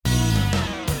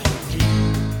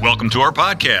Welcome to our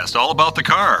podcast, All About the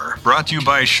Car, brought to you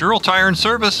by Sherrill Tire and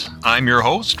Service. I'm your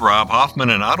host, Rob Hoffman,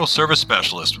 an auto service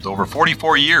specialist with over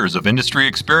 44 years of industry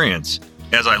experience.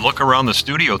 As I look around the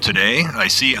studio today, I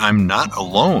see I'm not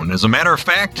alone. As a matter of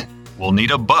fact, we'll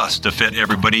need a bus to fit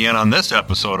everybody in on this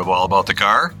episode of All About the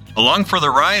Car. Along for the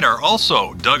ride are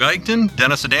also Doug Eichten,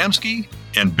 Dennis Adamski,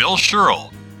 and Bill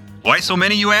Sherrill. Why so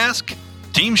many, you ask?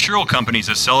 Team Sherrill Companies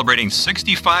is celebrating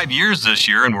 65 years this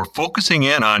year, and we're focusing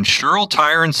in on Sherrill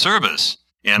Tire and Service.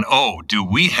 And oh, do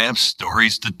we have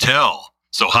stories to tell.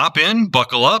 So hop in,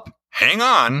 buckle up, hang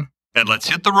on, and let's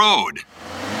hit the road.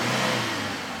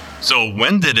 So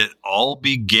when did it all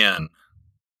begin?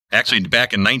 Actually,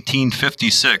 back in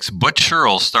 1956, Butch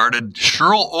Sherrill started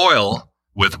Sherrill Oil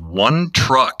with one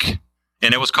truck.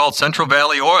 And it was called Central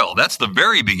Valley Oil. That's the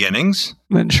very beginnings.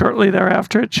 Then shortly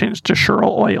thereafter, it changed to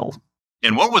Sherrill Oil.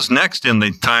 And what was next in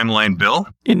the timeline, Bill?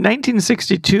 In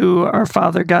 1962, our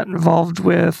father got involved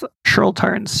with Sherrill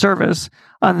Tire and Service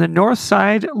on the North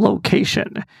Side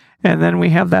location. And then we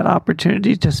have that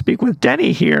opportunity to speak with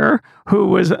Denny here, who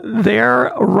was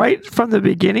there right from the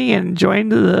beginning and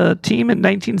joined the team in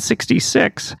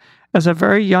 1966 as a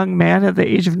very young man at the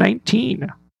age of 19.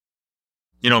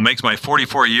 You know, it makes my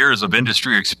 44 years of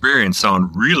industry experience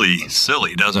sound really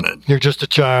silly, doesn't it? You're just a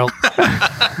child.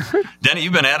 Denny,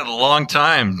 you've been at it a long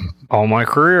time. All my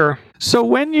career. So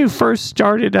when you first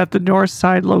started at the North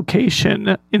Side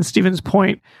location in Stevens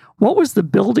Point, what was the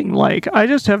building like? I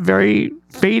just have very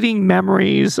fading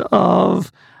memories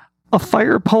of a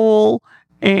fire pole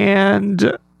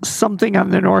and something on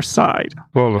the north side.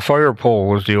 Well, the fire pole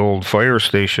was the old fire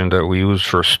station that we used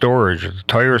for storage. The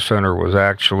tire center was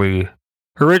actually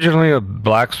originally a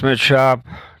blacksmith shop,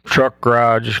 truck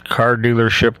garage, car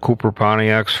dealership, Cooper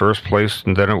Pontiac's first place,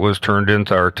 and then it was turned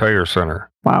into our tire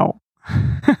center. Wow.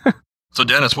 So,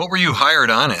 Dennis, what were you hired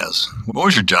on as? What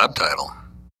was your job title?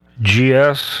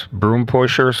 GS, broom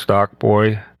pusher, stock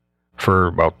boy for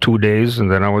about 2 days,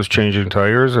 and then I was changing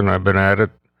tires, and I've been at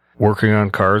it working on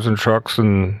cars and trucks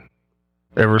and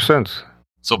ever since.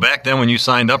 So back then when you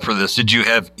signed up for this, did you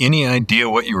have any idea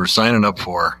what you were signing up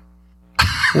for?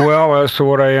 Well, as to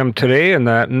what I am today and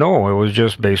that, no, it was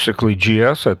just basically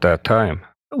GS at that time.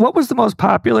 What was the most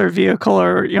popular vehicle,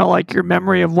 or, like your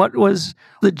memory of what was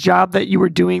the job that you were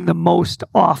doing the most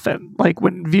often? Like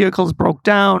when vehicles broke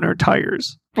down or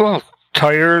tires? Well,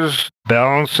 tires,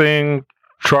 balancing,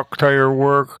 truck tire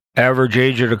work. Average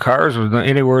age of the cars was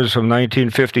anywhere from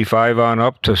 1955 on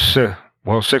up to,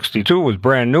 62 was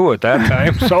brand new at that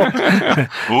time. So,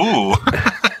 Ooh.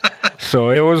 So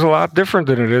it was a lot different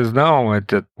than it is now.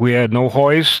 We had no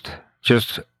hoist,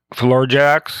 just floor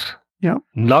jacks. Yeah.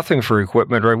 Nothing for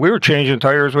equipment, right? We were changing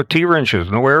tires with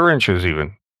T-wrenches, no air wrenches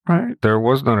even. Right. There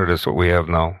was none of this what we have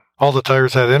now. All the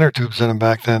tires had inner tubes in them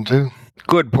back then, too.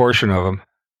 Good portion of them.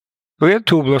 We had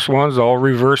tubeless ones, all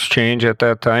reverse change at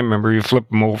that time. Remember, you flip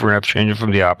them over and have to change them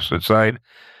from the opposite side.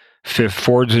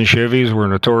 Fords and Chevys were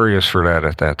notorious for that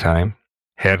at that time.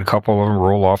 Had a couple of them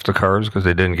roll off the cars because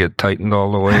they didn't get tightened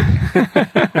all the way.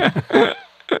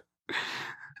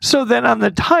 So then on the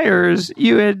tires,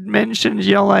 you had mentioned,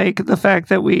 like the fact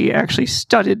that we actually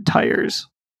studded tires.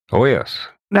 Oh, yes.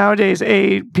 Nowadays,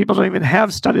 people don't even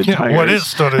have studded tires. What is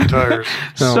studded tires?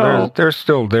 No, they're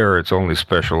still there. It's only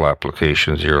special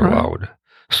applications you're allowed.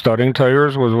 Studding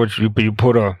tires was what you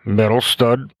put a metal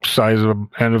stud, size of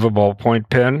end of a ballpoint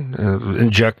pen,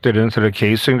 injected into the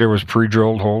casing. There was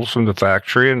pre-drilled holes from the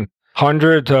factory, and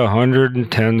 100 to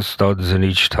 110 studs in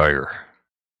each tire.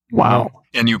 Wow.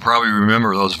 And you probably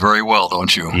remember those very well,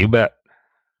 don't you? You bet.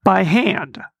 By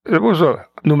hand. It was a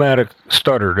pneumatic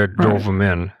studder that drove them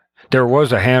in. There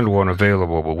was a hand one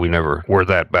available, but we never were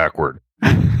that backward.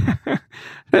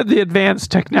 The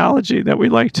advanced technology that we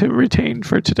like to retain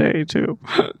for today, too.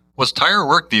 Was tire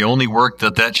work the only work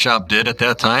that shop did at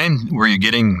that time? Were you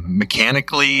getting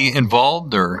mechanically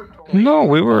involved, or? No,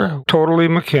 we were totally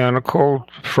mechanical,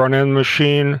 front-end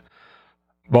machine,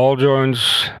 ball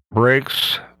joints,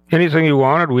 brakes, anything you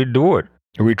wanted, we'd do it.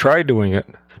 We tried doing it.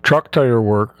 Truck tire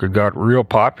work got real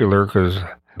popular because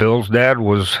Bill's dad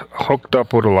was hooked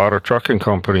up with a lot of trucking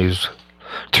companies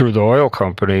through the oil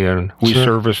company, and we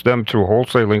serviced them through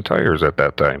wholesaling tires at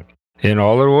that time. And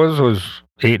all it was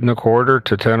 8 1/4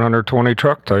 to 10 120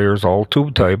 truck tires, all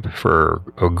tube type, for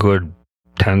a good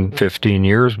 10, 15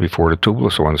 years before the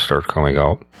tubeless ones start coming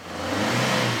out.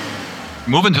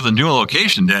 Moving to the new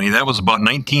location, Danny, that was about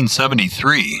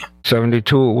 1973.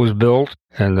 72 it was built,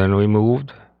 and then we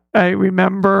moved. I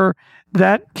remember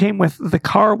that came with the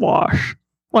car wash.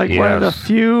 Like one of the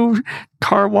few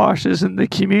car washes in the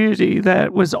community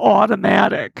that was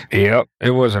automatic. Yep,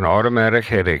 it was an automatic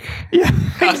headache. Yeah,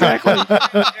 exactly.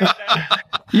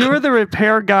 You're the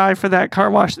repair guy for that car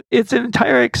wash. It's an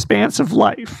entire expanse of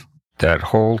life. That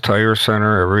whole tire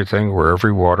center, everything, where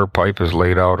every water pipe is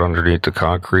laid out underneath the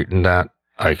concrete and that,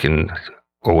 I can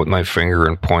go with my finger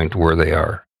and point where they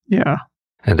are. Yeah.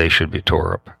 And they should be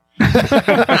tore up.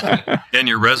 And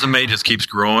your resume just keeps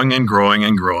growing and growing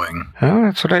and growing. Well,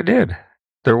 that's what I did.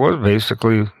 There was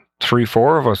basically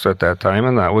 3-4 of us at that time,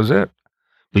 and that was it.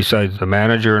 Besides the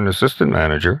manager and assistant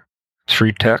manager,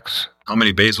 3 techs. How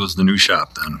many bays was the new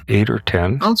shop then? 8 or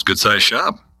 10. Oh, it's a good-sized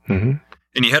shop. Mm-hmm.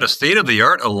 And you had a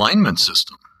state-of-the-art alignment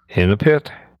system. In a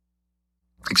pit.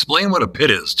 Explain what a pit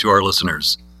is to our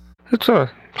listeners. It's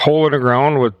a hole in the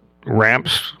ground with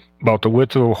ramps about the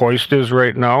width of a hoist is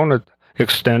right now, and it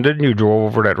extended, and you drove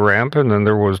over that ramp, and then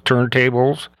there was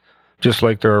turntables, just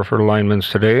like there are for alignments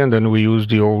today, and then we used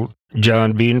the old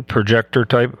John Bean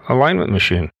projector-type alignment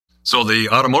machine. So the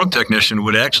automotive technician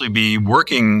would actually be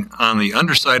working on the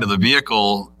underside of the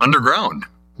vehicle underground,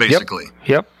 basically.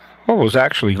 Yep. Well, it was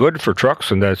actually good for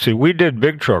trucks and that. See, we did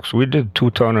big trucks. We did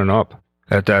 2-ton and up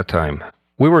at that time.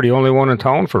 We were the only one in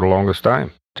town for the longest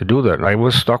time to do that. I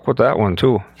was stuck with that one,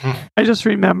 too. I just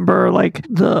remember, like,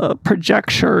 the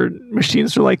projector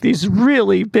machines were like these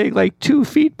really big, like 2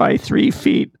 feet by 3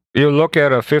 feet. You look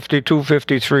at a 52,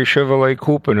 53 Chevrolet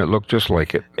Coupe, and it looked just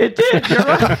like it. It did, you're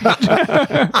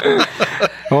right.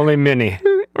 Only mini.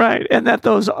 Right, and that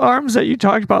those arms that you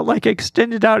talked about, like,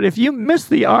 extended out. If you missed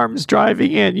the arms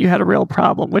driving in, you had a real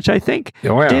problem, which I think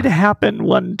did happen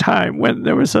one time when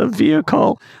there was a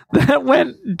vehicle that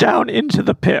went down into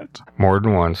the pit. More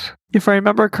than once. If I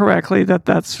remember correctly,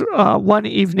 that's one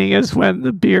evening is when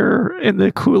the beer in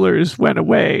the coolers went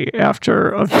away after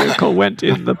a vehicle went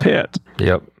in the pit.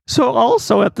 Yep. So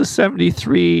also at the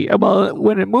 73, well,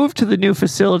 when it moved to the new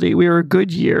facility, we were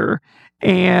Goodyear,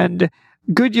 and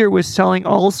Goodyear was selling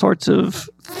all sorts of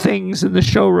things in the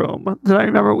showroom. Then I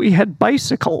remember we had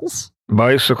bicycles.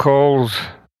 Bicycles,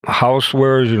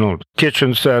 housewares,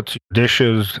 kitchen sets,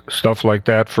 dishes, stuff like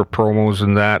that for promos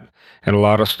and that. And a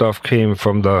lot of stuff came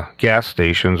from the gas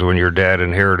stations when your dad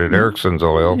inherited Erickson's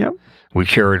oil. Yep. We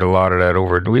carried a lot of that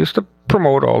over. We used to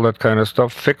promote all that kind of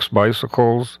stuff, fix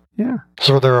bicycles. Yeah.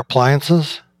 So were there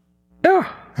appliances?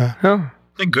 Yeah. I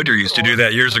think Goodyear used to do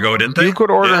that years ago, didn't they? You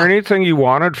could order anything you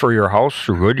wanted for your house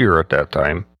through Goodyear at that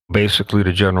time. Basically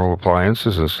the general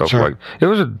appliances and stuff like that. It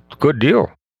was a good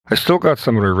deal. I still got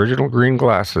some of the original green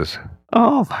glasses.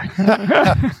 Oh, my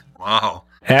God. Wow.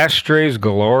 Ashtrays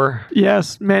galore.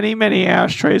 Yes, many, many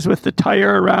ashtrays with the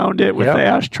tire around it, with the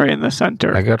ashtray in the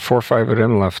center. I got 4 or 5 of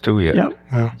them left too yet. Yep.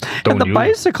 Yeah. And the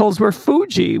bicycles were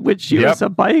Fuji, which you as a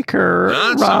biker,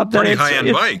 That's Rob, a pretty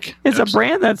high-end bike. It's a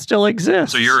brand that still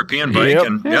exists. It's a European bike,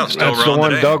 and still That's around the one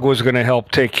today. Doug was going to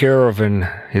help take care of, and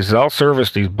he said, I'll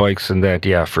service these bikes and that.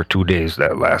 Yeah, for 2 days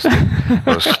that lasted.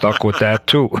 I was stuck with that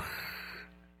too.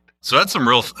 So that's some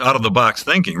real out-of-the-box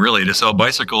thinking, really, to sell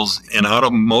bicycles in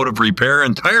automotive repair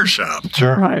and tire shop.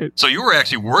 Sure. Right. So you were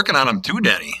actually working on them too,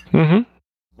 Denny. Mm-hmm.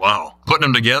 Wow. Putting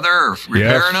them together or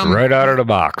repairing them? Right out of the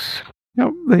box.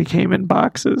 Yep, they came in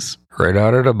boxes. Right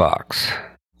out of the box.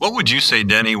 What would you say,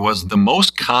 Denny, was the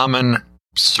most common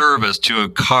service to a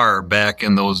car back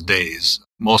in those days?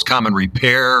 Most common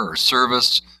repair or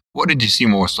service? What did you see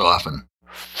most often?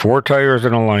 4 tires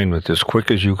in alignment as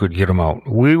quick as you could get them out.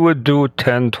 We would do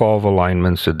 10, 12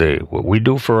 alignments a day. What we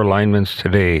do for alignments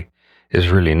today is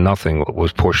really nothing what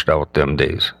was pushed out them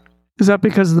days. Is that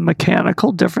because of the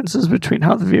mechanical differences between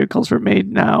how the vehicles were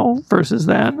made now versus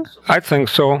then? I think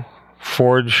so.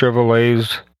 Ford,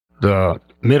 Chevrolets, the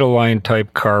middle line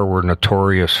type car were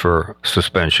notorious for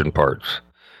suspension parts.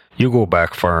 You go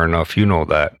back far enough, you know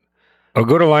that. A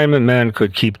good alignment man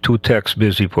could keep 2 techs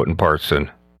busy putting parts in.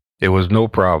 It was no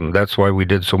problem. That's why we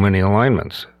did so many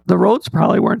alignments. The roads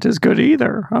probably weren't as good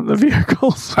either on the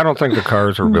vehicles. I don't think the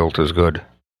cars were built as good.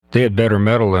 They had better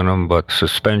metal in them, but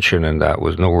suspension in that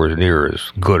was nowhere near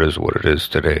as good as what it is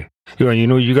today.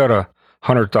 You got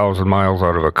 100,000 miles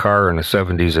out of a car in the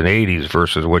 70s and 80s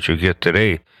versus what you get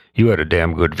today. You had a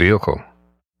damn good vehicle.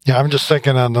 Yeah, I'm just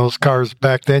thinking on those cars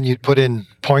back then, you'd put in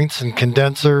points and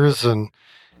condensers and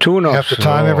tune-ups. have to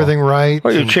time everything right.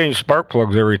 Well, you change spark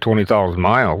plugs every 20,000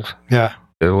 miles. Yeah.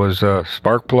 It was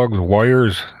spark plugs,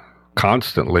 wires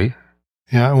constantly.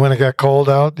 Yeah, and when it got cold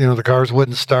out, the cars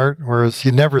wouldn't start, whereas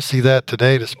you never see that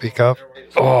today to speak of.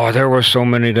 Oh, there were so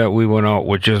many that we went out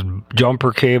with just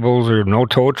jumper cables or no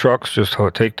tow trucks. Just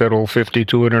take that old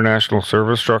 52 International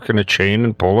service truck in a chain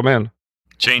and pull them in.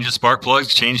 Change the spark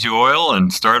plugs, change the oil,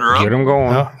 and start her up. Get them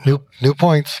going. Yeah, new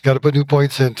points. Got to put new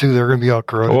points in, too. They're going to be all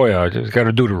corroded. Oh, yeah. Just got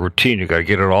to do the routine. You got to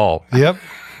get it all. Yep.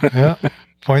 Yeah.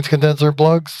 Points, condenser,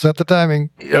 plugs, set the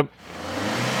timing. Yep.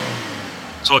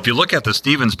 So if you look at the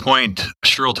Stevens Point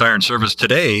Sherrill Tire and Service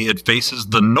today, it faces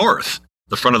the north.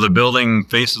 The front of the building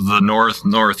faces the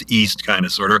northeast kind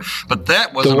of sort of. But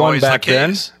that wasn't one always the back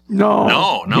then? case. No,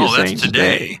 No, you're that's saying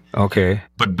today. Okay.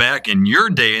 But back in your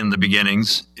day in the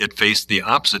beginnings, it faced the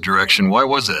opposite direction. Why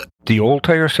was it? The old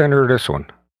tire center or this one?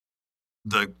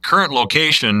 The current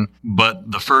location, but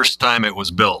the first time it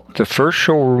was built. The first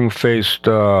showroom faced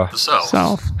The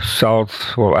south.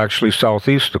 South. well, actually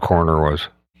southeast the corner was.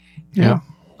 Yeah.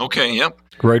 Okay, yep.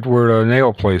 Right where the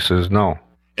nail place is now.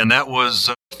 And that was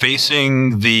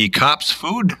facing the Cops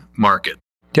Food Market.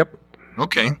 Yep.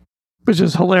 Okay. Which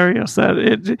is hilarious that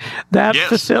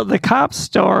Yes. the Cops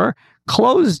store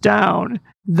closed down,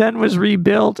 then was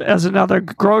rebuilt as another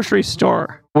grocery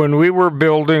store. When we were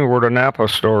building where the Napa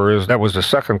store is, that was the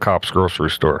second Cops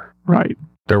grocery store. Right.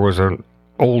 There was an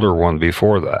older one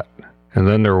before that. And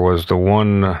then there was the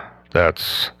one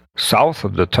that's south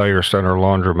of the Tire Center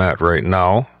laundromat right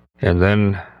now. And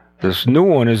then this new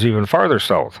one is even farther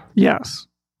south. Yes.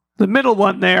 The middle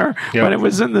one there, Yeah. when it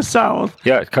was in the south,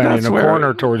 Yeah, kind of in That's the where-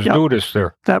 corner towards yep. Nudist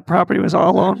there. that property was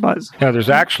all owned by. Yeah, there's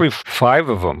actually 5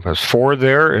 of them. There's 4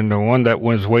 there, and the one that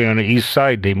was way on the east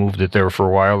side, they moved it there for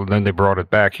a while, and then they brought it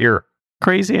back here.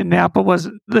 Crazy. And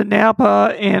the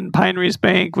Napa and Pine Reese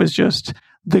Bank was just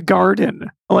the garden.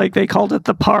 Like they called it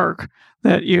the park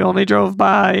that you only drove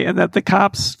by, and that the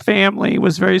Cops family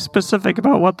was very specific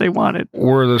about what they wanted.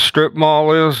 Where the strip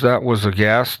mall is, that was a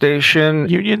gas station.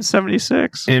 Union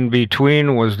 76. In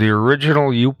between was the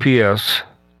original UPS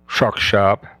truck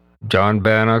shop, John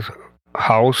Banna's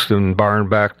house and barn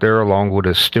back there, along with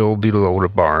a still below the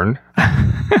barn.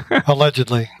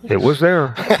 Allegedly. It was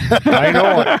there. I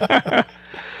know it.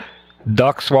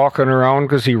 Ducks walking around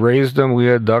because he raised them. We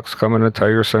had ducks coming to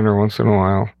Tire Center once in a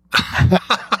while.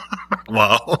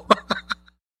 Wow.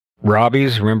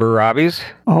 Robbie's, remember Robbie's?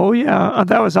 Oh, yeah.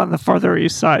 That was on the farther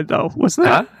east side, though, wasn't it?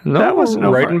 Huh? No, that wasn't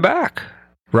over. right in back.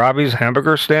 Robbie's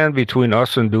hamburger stand between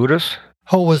us and Dudas.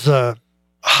 Oh, it was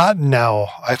Hot Now,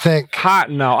 I think. Hot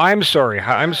now. I'm sorry.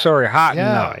 Hot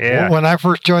now. Yeah. When I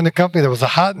first joined the company, there was a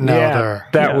Hot Now Yeah, there.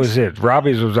 that Yes. was it.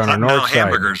 Robbie's was on the Hot north now side.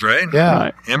 hamburgers, right? Yeah.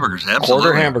 Right. Hamburgers, absolutely.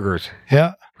 Quarter hamburgers.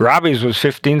 Yeah. Robbie's was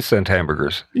 15-cent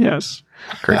hamburgers. Yes.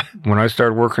 Great. When I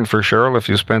started working for Sherrill, if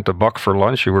you spent $1 for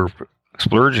lunch, you were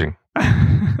splurging.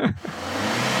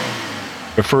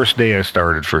 The first day I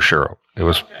started for Sherrill, it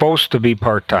was supposed to be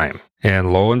part-time.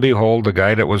 And lo and behold, the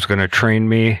guy that was going to train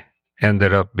me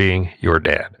ended up being your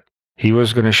dad. He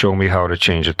was going to show me how to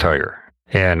change a tire.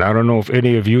 And I don't know if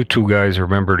any of you two guys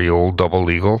remember the old Double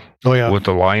Eagle Oh, yeah. with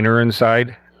the liner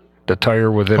inside, the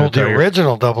tire within Oh, a the tire.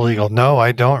 original Double Eagle. No,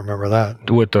 I don't remember that.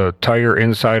 With the tire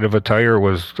inside of a tire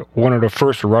was one of the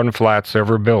first run flats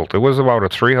ever built. It was about a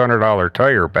 $300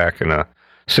 tire back in the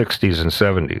 60s and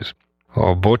 70s.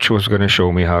 Well, Butch was going to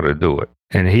show me how to do it.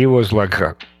 And he was like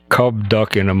a cub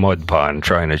duck in a mud pond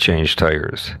trying to change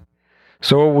tires.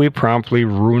 So we promptly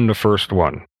ruined the first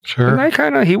one. Sure.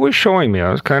 And he was showing me.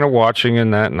 I was kind of watching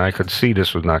in that, and I could see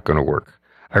this was not going to work.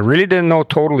 I really didn't know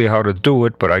totally how to do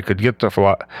it, but I could get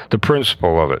the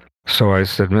principle of it. So I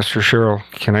said, Mr. Sherrill,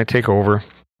 can I take over?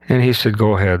 And he said,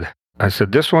 go ahead. I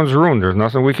said, this one's ruined. There's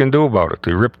nothing we can do about it.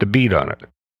 They ripped the bead on it.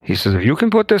 He says, if you can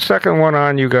put this second one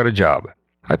on, you got a job.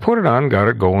 I put it on, got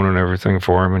it going and everything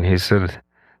for him, and he said,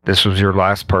 this was your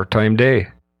last part-time day.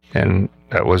 And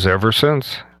that was ever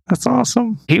since. That's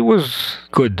awesome. He was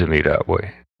good to me that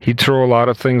way. He'd throw a lot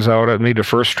of things out at me. The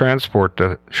first transport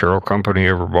that Sherrill Company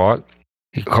ever bought,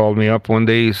 he called me up one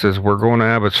day. He says, we're going to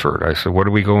Abbotsford. I said, what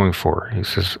are we going for? He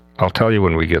says, I'll tell you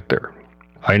when we get there.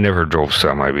 I never drove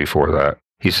semi before that.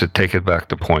 He said, take it back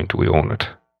to Point. We own it.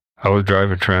 I was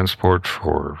driving transport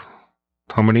for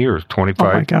how many years? 25?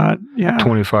 Oh, my God. Yeah.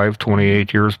 25,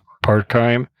 28 years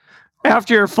part-time.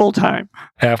 After you're full-time.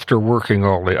 After working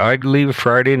all day. I'd leave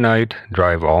Friday night,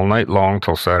 drive all night long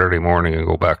till Saturday morning and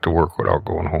go back to work without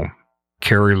going home.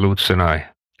 Kerry Lutz and I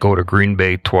go to Green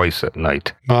Bay twice at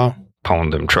night, Wow.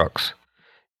 pound them trucks.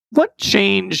 What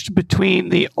changed between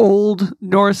the old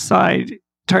North Side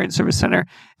Tire and Service Center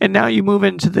and now you move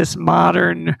into this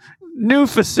modern new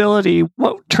facility?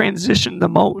 What transitioned the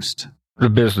most? The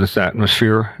business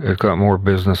atmosphere, it got more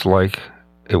business-like.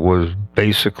 It was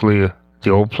basically, the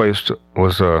old place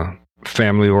was a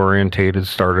family-orientated,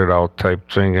 started-out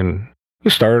type thing, and you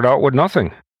started out with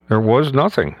nothing. There was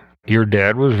nothing. Your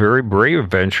dad was very brave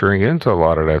venturing into a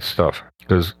lot of that stuff,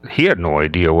 because he had no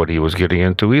idea what he was getting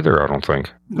into either, I don't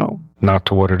think. No. Not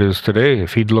to what it is today.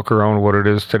 If he'd look around what it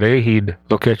is today, he'd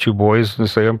look at you boys and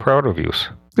say, I'm proud of you.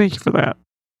 Thank you for that.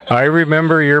 I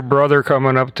remember your brother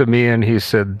coming up to me and he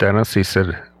said, Dennis, he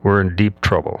said, we're in deep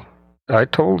trouble. I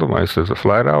told him, I says,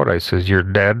 flat out, I says, your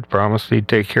dad promised he'd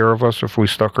take care of us if we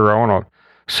stuck around.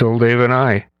 So Dave and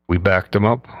I, we backed him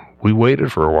up. We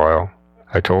waited for a while.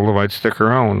 I told him I'd stick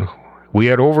around. We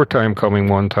had overtime coming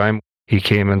one time. He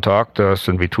came and talked to us,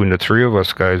 and between the three of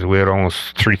us guys, we had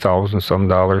almost $3,000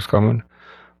 some coming.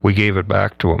 We gave it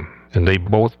back to him, and they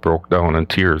both broke down in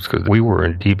tears because we were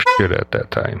in deep shit at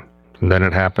that time. And then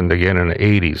it happened again in the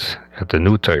 80s at the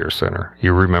New Tire Center.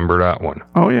 You remember that one?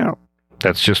 Oh, yeah.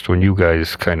 That's just when you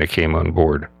guys kind of came on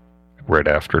board right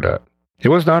after that. It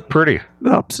was not pretty.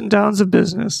 The ups and downs of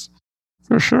business,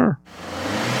 for sure.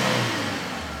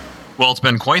 Well, it's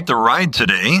been quite the ride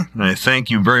today. And I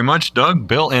thank you very much, Doug,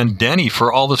 Bill, and Denny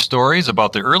for all the stories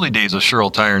about the early days of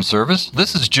Sherrill Tire and Service.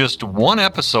 This is just one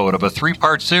episode of a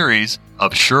 3-part series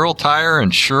of Sherrill Tire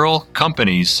and Sherrill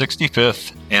Company's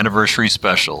 65th anniversary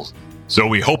specials. So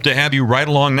we hope to have you right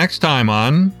along next time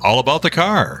on All About the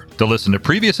Car. To listen to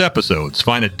previous episodes,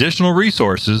 find additional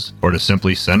resources, or to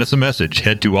simply send us a message,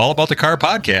 head to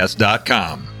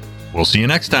allaboutthecarpodcast.com. We'll see you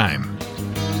next time.